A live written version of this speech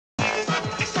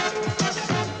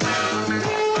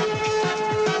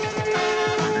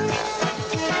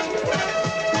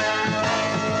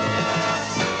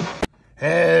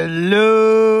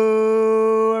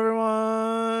Hello,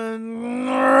 everyone.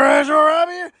 Rob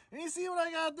here. And you see what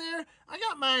I got there? I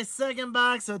got my second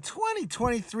box of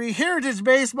 2023 Heritage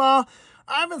Baseball.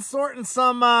 I've been sorting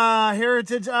some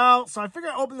Heritage out, so I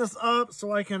figured I'd open this up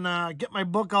so I can get my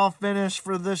book all finished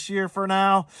for this year for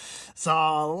now.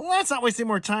 So let's not waste any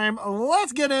more time.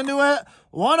 Let's get into it.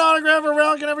 One autograph or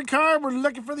relic in every card. We're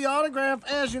looking for the autograph,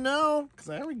 as you know, because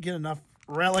I already get enough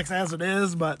relics as it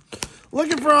is, but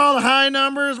looking for all the high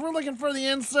numbers. We're looking for the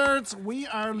inserts. We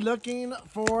are looking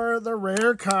for the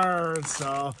rare cards.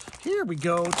 So here we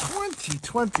go,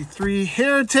 2023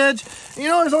 Heritage. You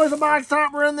know, there's always a box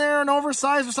topper in there, an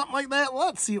oversized or something like that.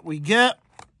 Let's see what we get.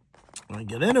 Let me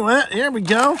get into it. Here we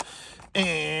go.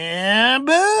 And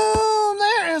boom,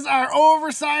 there is our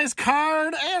oversized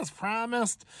card as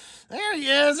promised. There he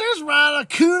is. There's Ronald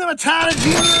Acuna Matata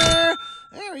Jr.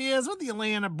 There he is with the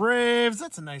Atlanta Braves.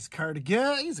 That's a nice card to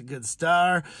get. He's a good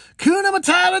star. Kuna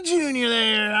Matata Jr.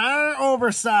 there, our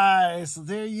oversized. So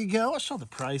there you go. I'll show the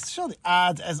price, show the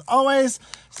odds as always.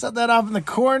 Set that off in the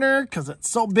corner because it's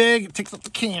so big it takes up the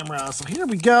camera. So here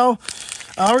we go.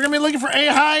 We're going to be looking for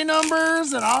high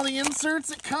numbers and all the inserts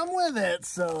that come with it.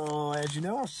 So, as you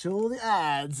know, I'll show the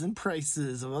odds and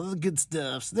prices of all the good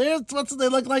stuff. So there's what they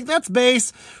look like. That's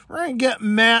base. We're going to get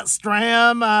Matt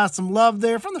Stram some love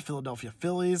there from the Philadelphia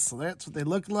Phillies. So that's what they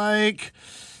look like.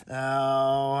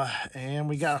 And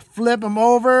we got to flip them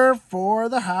over for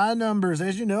the high numbers.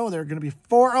 As you know, they're going to be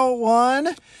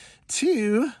 401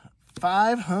 to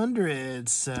 500.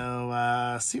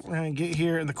 So see what we're going to get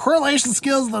here. And the correlation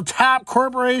skills of the top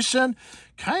corporation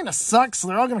kind of sucks. So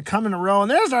they're all going to come in a row.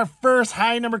 And there's our first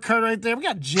high number card right there. We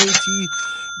got JT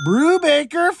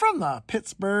Brubaker from the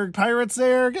Pittsburgh Pirates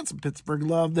there. Get some Pittsburgh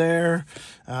love there.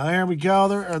 There we go.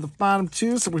 There are the bottom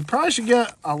two. So we probably should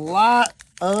get a lot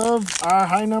of our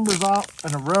high numbers off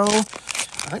in a row.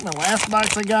 I think my last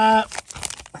box I got,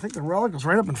 I think the relic was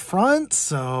right up in front.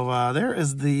 So there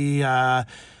is the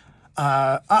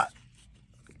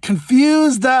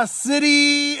confused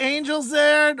City Angels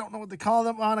there. Don't know what they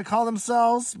want to call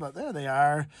themselves, but there they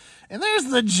are. And there's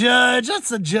the Judge. That's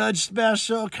the Judge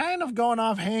special, kind of going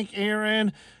off Hank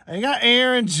Aaron. I got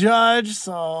Aaron Judge,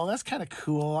 so that's kind of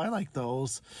cool. I like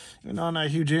those, even though I'm not a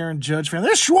huge Aaron Judge fan.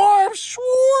 There's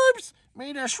Schwarbs.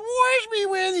 May the Schwarbs be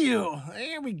with you.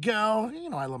 There we go. You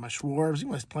know I love my Schwarbs. He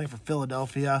was playing for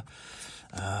Philadelphia.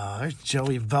 There's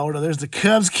Joey Votto. There's the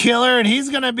Cubs killer, and he's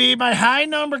going to be my high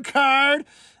number card.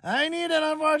 I need it,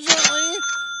 unfortunately.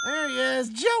 There he is,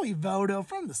 Joey Votto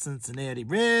from the Cincinnati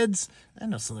Reds. I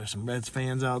know there's some Reds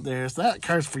fans out there, so that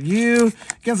card's for you.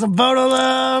 Get some Votto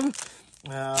love.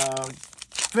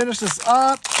 Finish this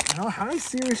up. You know, high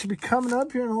series should be coming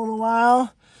up here in a little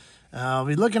while. I'll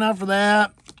be looking out for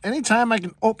that. Anytime I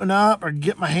can open up or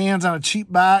get my hands on a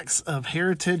cheap box of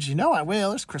Heritage, you know I will.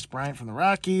 There's Chris Bryant from the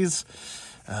Rockies.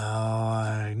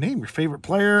 Name your favorite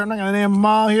player. I'm not going to name them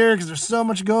all here because there's so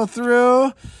much to go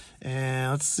through.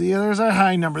 And let's see. There's our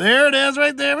high number. There it is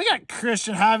right there. We got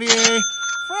Christian Javier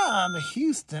from the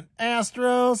Houston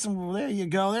Astros. And there you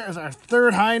go. There's our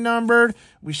third high numbered.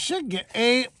 We should get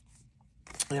 8.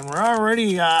 And we're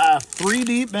already 3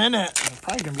 deep in it. There's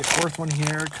probably going to be a fourth one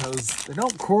here because they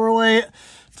don't correlate.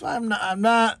 So I'm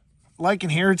not liking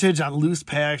Heritage on loose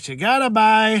packs. You got to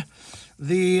buy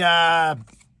the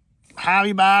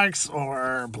hobby box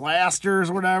or blasters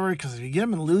or whatever, because if you get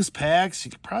them in loose packs,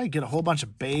 you could probably get a whole bunch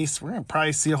of base. We're going to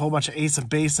probably see a whole bunch of ace of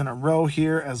base in a row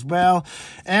here as well.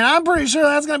 And I'm pretty sure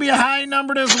that's going to be a high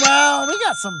numbered as well. We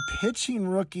got some pitching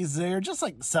rookies there, just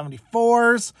like the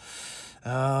 74s.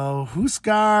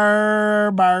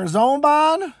 Huskar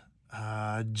Barzonban,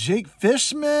 Jake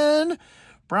Fishman,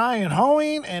 Brian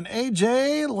Hoeing, and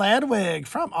AJ Ladwig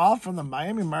from the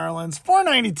Miami Marlins.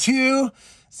 492.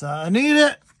 So I need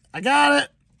it. I got it.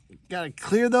 Got to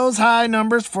clear those high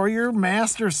numbers for your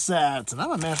master sets. And I'm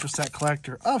a master set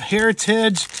collector of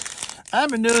Heritage. I've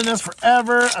been doing this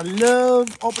forever. I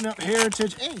love opening up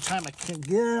Heritage anytime I can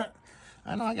get.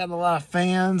 I know I got a lot of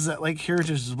fans that like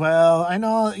Heritage as well. I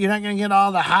know you're not going to get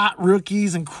all the hot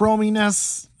rookies and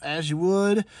chrominess as you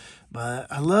would, but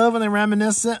I love when they're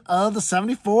reminiscent of the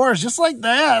 74s, just like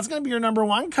that. It's going to be your number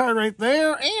 1 card right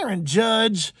there, Aaron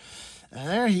Judge. And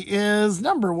there he is,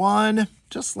 number 1,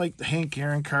 just like the Hank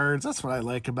Aaron cards. That's what I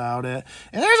like about it.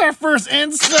 And there's our first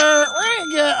insert. We're going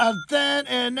to get a then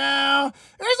and now.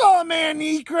 There's old man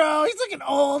Necro. He's looking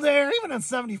old there, even in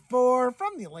 74,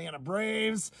 from the Atlanta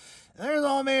Braves. There's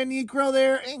old man Necro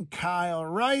there and Kyle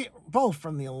Wright, both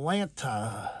from the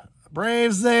Atlanta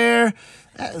Braves there.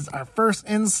 That is our first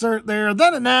insert there.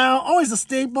 Then and now, always a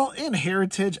staple in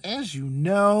Heritage, as you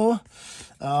know.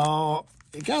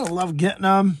 You gotta love getting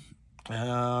them.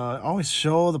 Always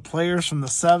show the players from the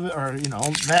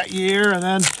that year, and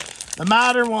then the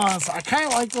modern ones. I kind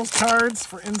of like those cards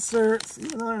for inserts,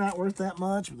 even though they're not worth that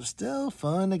much, but they're still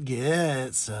fun to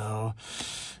get. So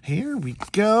here we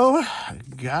go.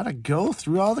 Gotta go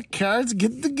through all the cards,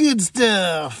 get the good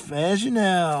stuff, as you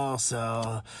know.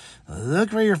 So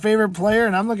look for your favorite player,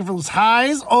 and I'm looking for those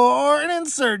highs or an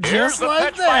insert just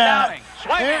like that.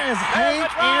 There is Hank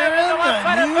Aaron,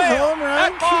 the new home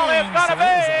run king. So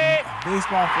that is a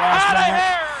baseball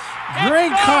flashback.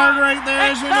 Great card right there,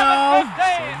 as you know. So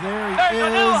there he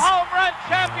is. New home run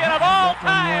champion of all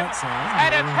time.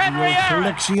 And it's Henry Aaron.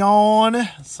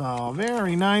 Collection. So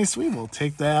very nice. We will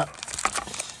take that.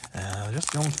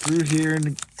 Just going through here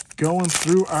and going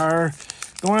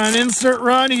on an insert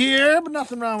run here, but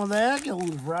nothing wrong with that. Get a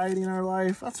little variety in our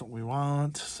life. That's what we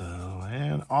want. So,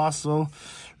 and also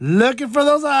looking for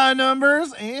those odd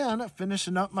numbers and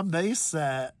finishing up my base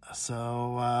set.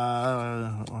 So,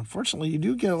 unfortunately, you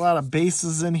do get a lot of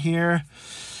bases in here.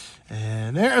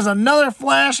 And there's another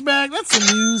flashback. That's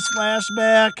a news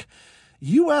flashback.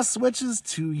 U.S. switches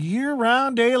to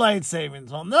year-round daylight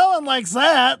savings. Well, no one likes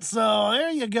that. So,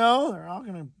 there you go.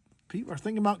 People are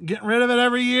thinking about getting rid of it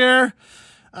every year.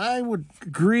 I would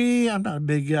agree. I'm not a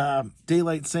big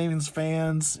daylight savings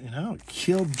fans.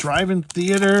 Killed drive-in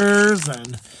theaters,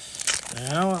 and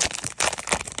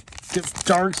it gets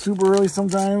dark super early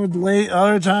sometimes, late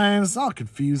other times. It's all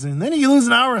confusing. Then you lose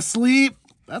an hour of sleep.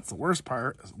 That's the worst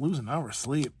part, is losing an hour of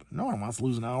sleep. No one wants to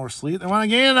lose an hour of sleep. They want to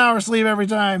gain an hour of sleep every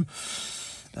time.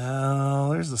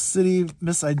 There's the city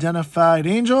misidentified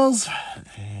angels.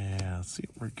 And let's see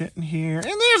what we're getting here. And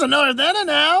there's another then and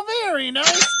now. Very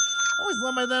nice. Always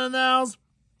love my then and nows.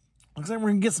 Looks like we're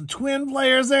going to get some twin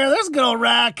players there. There's good old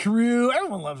Rock Carew.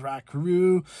 Everyone loves Rock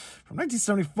Carew from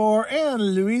 1974.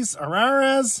 And Luis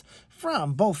Araras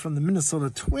both from the Minnesota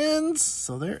Twins.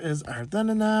 So there is our then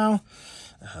and now.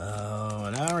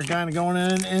 Now we're kind of going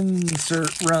in an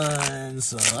insert run.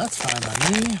 So that's fine by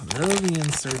me. Love the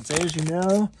inserts, as you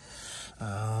know.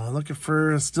 Looking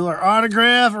for still our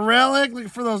autograph, a relic. Looking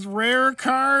for those rare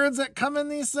cards that come in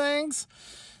these things.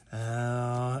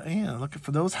 And looking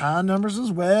for those high numbers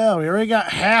as well. We already got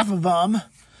half of them.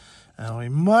 We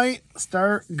might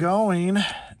start going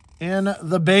in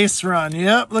the base run.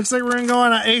 Yep, looks like we're going to go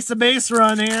on an ace of base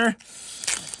run here.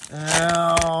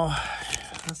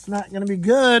 That's not going to be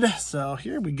good. So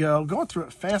here we go. Going through it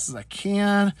as fast as I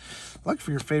can. Look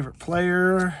for your favorite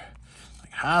player.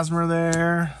 Like Hosmer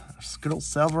there. There's good old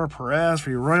Salvador Perez for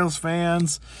your Royals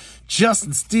fans.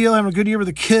 Justin Steele having a good year with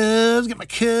the Cubs. Get my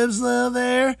Cubs love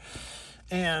there.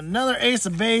 And another ace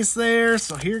of base there.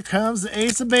 So here comes the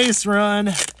ace of base run.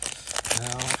 Now,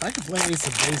 if I could play ace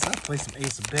of base, I'd play some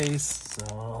ace of base.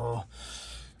 So,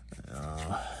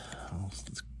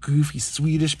 goofy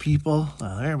Swedish people.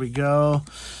 There we go.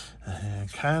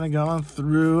 Kind of going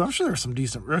through. I'm sure there's some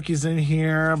decent rookies in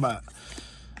here, but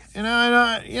you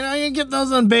get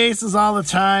those on bases all the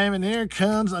time. And here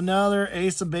comes another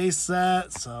ace of base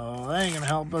set. So that ain't gonna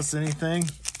help us anything.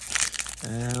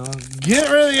 And we'll get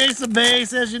rid of the ace of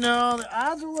base. As you know, the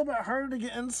odds are a little bit harder to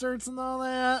get inserts and all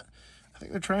that. I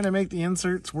think they're trying to make the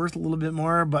inserts worth a little bit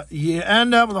more, but you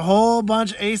end up with a whole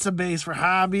bunch of ace of base for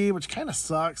hobby, which kind of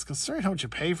sucks considering how much you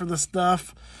pay for this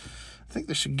stuff. I think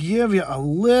they should give you a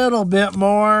little bit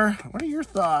more. What are your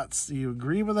thoughts? Do you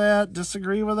agree with that?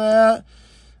 Disagree with that?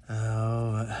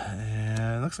 And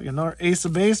it looks like another ace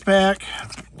of base pack.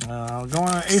 Going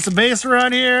on an ace of base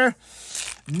run here.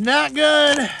 Not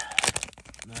good.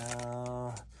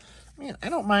 Man, I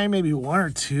don't mind maybe one or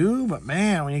two, but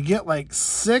man, when you get like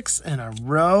 6 in a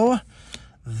row,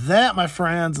 that, my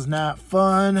friends, is not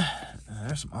fun.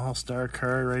 There's some all-star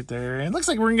card right there. And it looks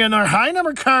like we're going to get our high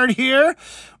number card here.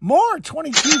 More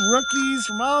 22 rookies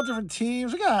from all different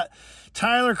teams. We got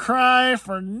Tyler Cry,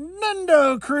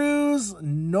 Fernando Cruz,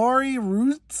 Nori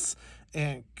Roots,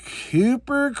 and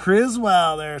Cooper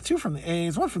Criswell there. 2 from the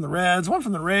A's, 1 from the Reds, 1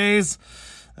 from the Rays.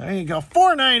 There you go,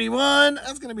 491.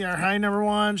 That's going to be our high number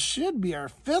one. Should be our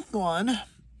 5th one.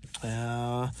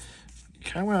 Kind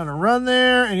of went on a run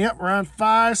there, and yep, we're on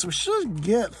 5, so we should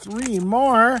get 3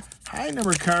 more high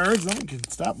number cards. Then we can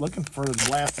stop looking for the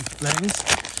blasted things.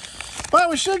 But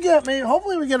we should get,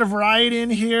 hopefully we get a variety in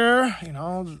here. I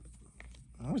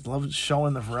always love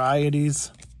showing the varieties.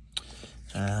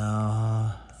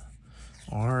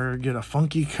 Or get a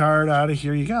funky card out of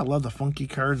here. You gotta love the funky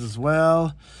cards as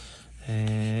well.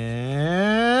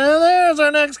 And there's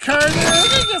our next card there.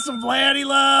 We get some Vladdy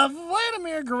love.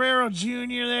 Vladimir Guerrero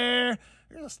Jr. there.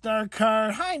 Here's a star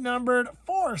card. High numbered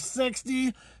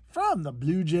 460 from the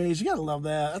Blue Jays. You gotta love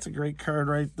that. That's a great card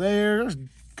right there. There's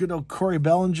good old Corey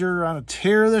Bellinger on a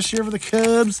tear this year for the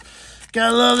Cubs.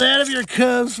 Gotta love that if you're a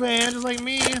Cubs fan, just like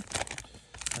me.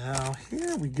 Now,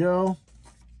 here we go.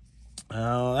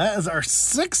 Oh, that is our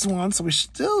 6th one, so we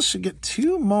still should get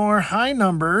 2 more high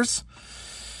numbers.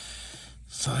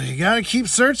 So you got to keep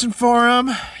searching for them.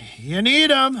 You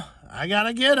need them. I got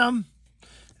to get them.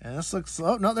 And this looks,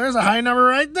 oh, no, there's a high number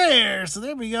right there. So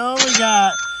there we go. We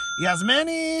got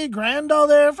Yasmani Grandal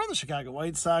there from the Chicago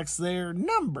White Sox there.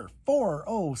 Number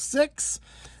 406.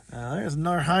 There's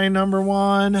another high number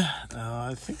 1.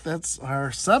 I think that's our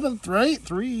 7th, right?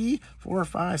 3, 4,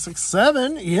 5, 6,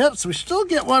 7. Yep, so we still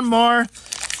get 1 more.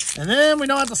 And then we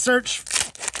don't have to search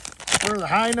for the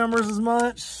high numbers as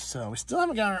much. So we still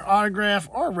haven't got our autograph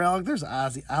or relic. There's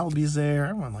Ozzy Albies there.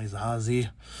 Everyone likes Ozzy.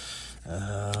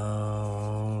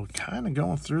 Kind of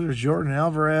going through. There's Jordan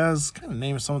Alvarez. Kind of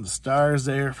naming some of the stars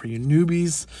there for you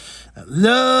newbies that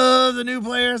love the new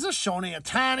players. There's Shohei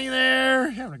Ohtani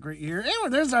there. Having a great year. Anyway,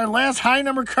 there's our last high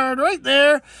number card right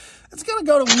there. It's going to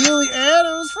go to Willie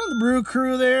Adams from the Brew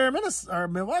Crew there.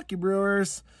 Milwaukee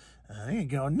Brewers. There you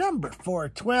go. Number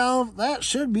 412. That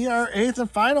should be our 8th and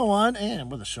final one.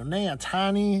 And with a Shohei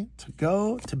Ohtani to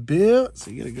go to boot. So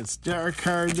you get a good star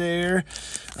card there.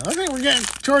 I think we're getting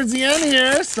towards the end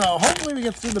here. So hopefully we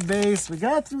get through the base. We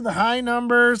got through the high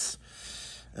numbers.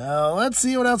 Let's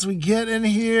see what else we get in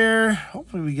here.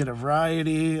 Hopefully we get a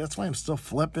variety. That's why I'm still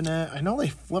flipping it. I know they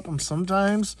flip them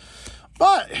sometimes.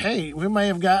 But, hey, we may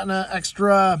have gotten an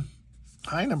extra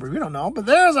high number, we don't know. But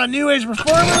there's a new age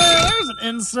performer. There's an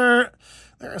insert.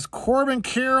 There's Corbin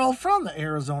Carroll from the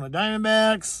Arizona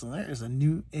Diamondbacks. So there's a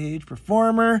new age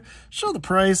performer. Show the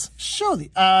price. Show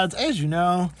the odds, as you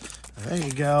know. There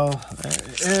you go. There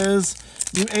it is.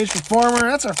 New age performer.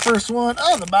 That's our first one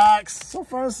of the box. So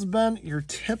far, this has been your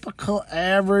typical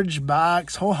average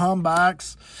box, ho-hum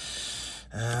box.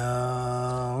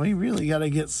 We really got to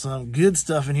get some good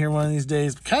stuff in here one of these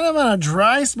days. Kind of on a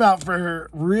dry spot for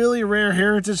really rare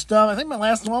heritage stuff. I think my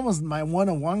last one was my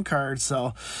 1-of-1 card.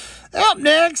 So up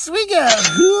next, we got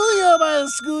Julio by the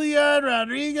Schoolyard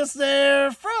Rodriguez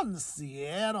there from the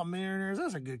Seattle Mariners.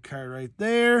 That's a good card right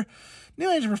there. New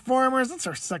Age Performers. That's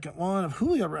our second one of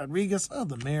Julio Rodriguez of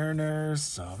the Mariners.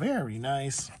 So very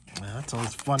nice. That's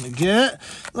always fun to get.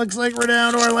 Looks like we're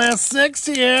down to our last 6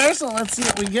 here. So let's see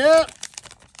what we get.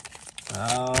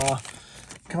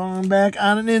 Coming back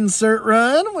on an insert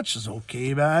run, which is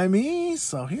okay by me.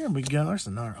 So here we go. There's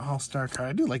another All-Star card.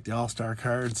 I do like the All-Star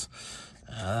cards.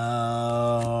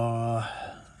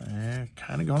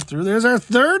 Kind of going through. There's our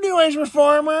third New Age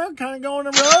Performer. Kind of going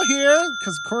in a row here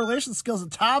because correlation skills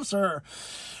at tops are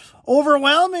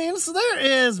overwhelming. So there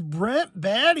is Brent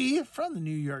Batty from the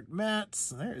New York Mets.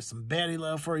 There is some Batty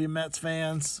love for you Mets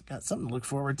fans. Got something to look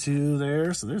forward to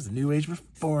there. So there's the New Age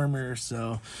Performer.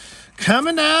 So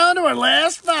coming down to our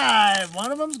last 5.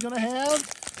 One of them's going to have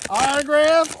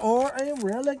autograph or a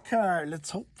relic card.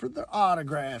 Let's hope for the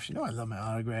autographs. You know I love my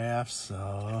autographs.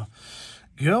 So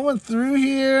going through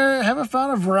here. Haven't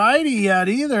found a variety yet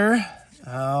either.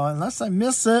 Unless I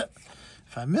miss it.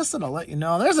 If I miss it, I'll let you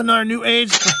know. There's another New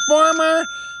Age Performer.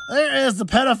 There is the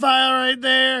pedophile right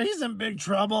there. He's in big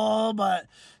trouble, but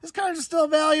his card is still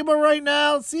valuable right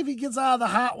now. Let's see if he gets out of the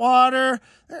hot water.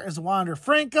 There is Wander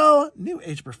Franco, New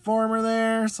Age Performer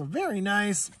there. So very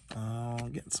nice.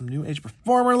 Getting some New Age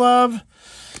Performer love.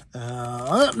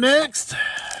 Up next,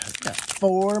 got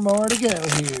 4 more to go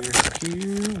here.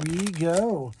 Here we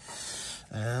go.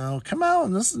 Come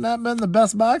on. This has not been the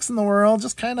best box in the world.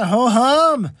 Just kind of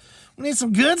ho-hum. We need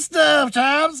some good stuff,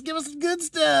 Toms. Give us some good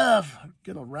stuff.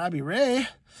 Good old Robbie Ray.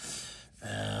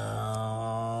 And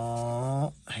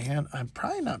I'm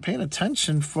probably not paying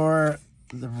attention for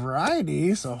the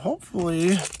variety, so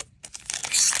hopefully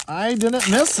I didn't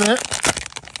miss it.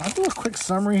 I'll do a quick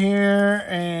summary here,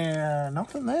 and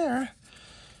nothing there.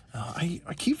 I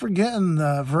keep forgetting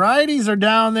the varieties are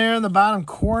down there in the bottom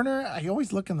corner. I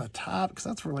always look in the top because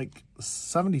that's where like the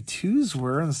 72s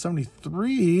were and the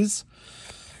 73s.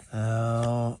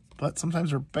 But sometimes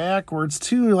they're backwards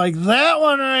too, like that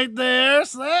one right there.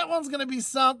 So that one's going to be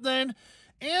something.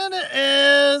 And it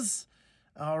is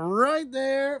right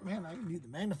there. Man, I need the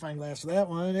magnifying glass for that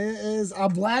one. It is a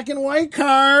black and white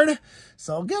card.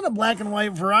 So get a black and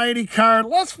white variety card.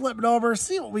 Let's flip it over,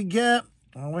 see what we get.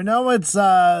 We know it's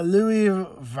Louis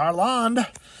Varland.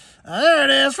 There it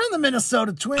is from the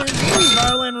Minnesota Twins. Louis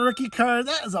Varland rookie card.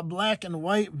 That is a black and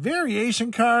white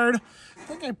variation card. I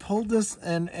think I pulled this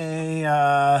in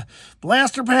a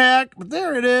blaster pack, but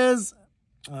there it is.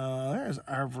 There's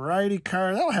our variety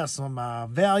card. That'll have some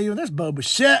value. And there's Bo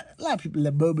Bichette. A lot of people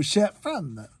love Bo Bichette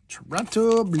from the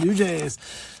Toronto Blue Jays.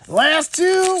 Last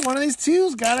two. One of these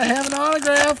two's got to have an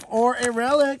autograph or a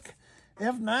relic.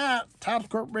 If not, Topps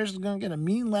Corporation is going to get a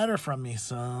mean letter from me.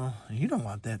 So you don't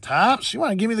want that, Topps. You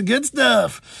want to give me the good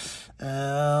stuff.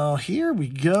 Here we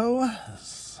go.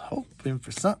 Hoping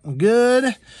for something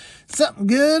good. Something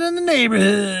good in the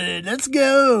neighborhood. Let's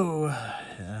go.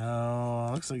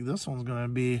 Looks like this one's going to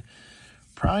be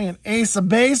probably an ace of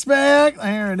base back.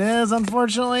 There it is,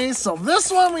 unfortunately. So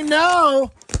this one we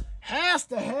know has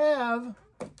to have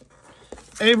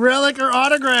a relic or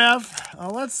autograph.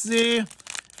 Let's see.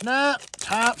 If not,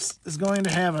 Topps is going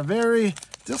to have a very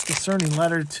disconcerting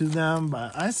letter to them.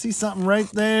 But I see something right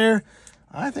there.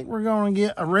 I think we're going to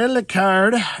get a relic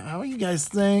card. What do you guys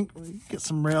think? We get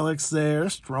some relics there.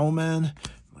 Stroman,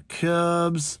 the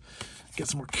Cubs. Get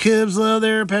some more Cubs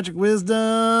there. Patrick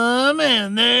Wisdom.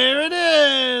 And there it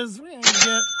is. We're going to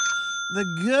get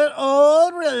the good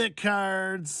old relic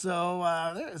card. So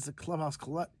there is the clubhouse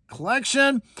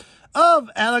collection of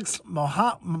Alex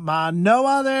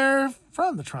Manoah there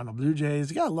from the Toronto Blue Jays.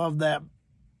 You got to love that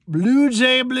Blue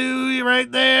Jay blue right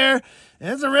there.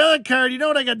 It's a relic card. You know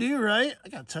what I got to do, right? I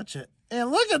got to touch it.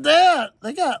 And look at that.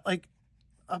 They got like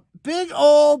a big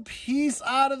old piece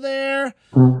out of there.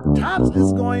 Topps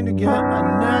is going to get a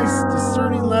nice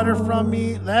discerning letter from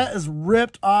me. That is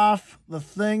ripped off the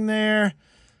thing there.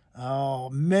 Oh,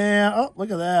 man. Oh,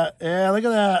 look at that. Yeah, look at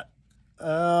that.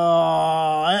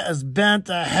 Oh, that is bent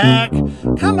to heck.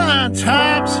 Come on,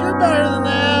 Topps. You're better than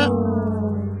that.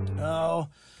 Oh,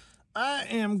 I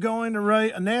am going to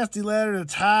write a nasty letter to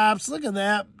Topps. Look at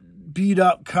that beat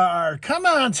up card. Come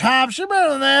on, Topps. You're better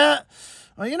than that.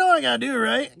 Well, you know what I got to do,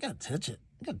 right? I got to touch it.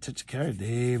 I got to touch the card.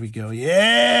 There we go.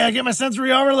 Yeah, I get my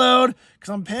sensory overload because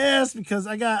I'm pissed because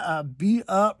I got a beat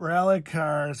up relic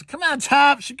card. So come on,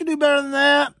 Topps. You can do better than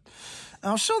that.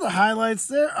 I'll show the highlights.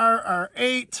 There are our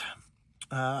 8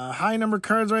 high number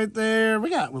cards right there. We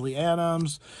got Willie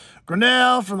Adams,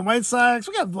 Grandal from the White Sox.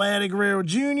 We got Vladdy Guerrero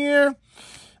Jr.,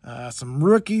 some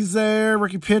rookies there,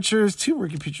 rookie pitchers, 2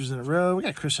 rookie pitchers in a row. We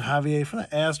got Christian Javier from the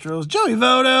Astros, Joey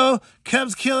Votto,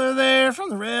 Cubs killer there from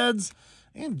the Reds,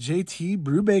 and JT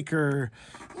Brubaker.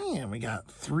 And we got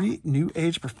 3 new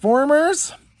age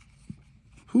performers.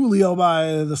 Julio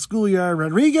by the Schoolyard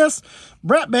Rodriguez,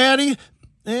 Brett Batty,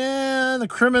 and the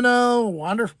criminal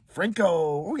Wander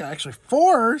Franco. We got actually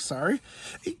 4, sorry.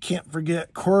 You can't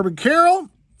forget Corbin Carroll.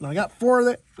 I got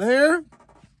 4 there.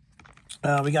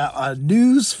 We got a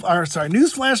news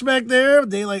flashback there,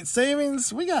 daylight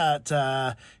savings. We got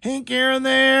Hank Aaron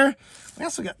there. We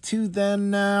also got 2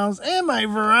 then nows, and my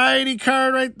variety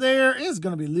card right there is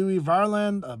going to be Louis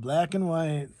Varland, black and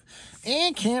white.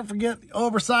 And can't forget the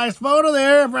oversized photo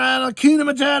there of Ronald Acuna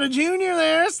Matata Jr.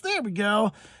 there. So there we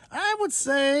go. I would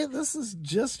say this is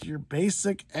just your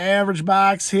basic average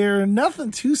box here.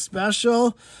 Nothing too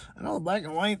special. I know the black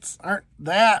and whites aren't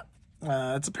that.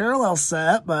 It's a parallel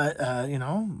set, but, you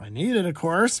know, I need it, of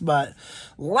course. But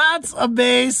lots of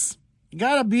base.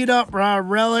 Got a beat up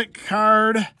relic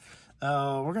card.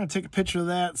 We're going to take a picture of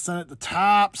that, send it to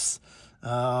Topps.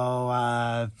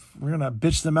 We're going to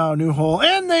bitch them out a new hole.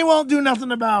 And they won't do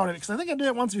nothing about it because I think I did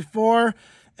it once before.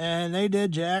 And they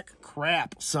did jack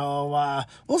crap. So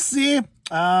we'll see.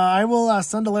 I will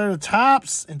send a letter to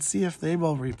Topps and see if they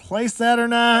will replace that or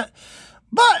not.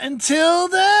 But until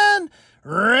then,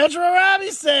 Retro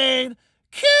Robbie saying,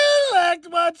 collect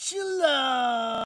what you love.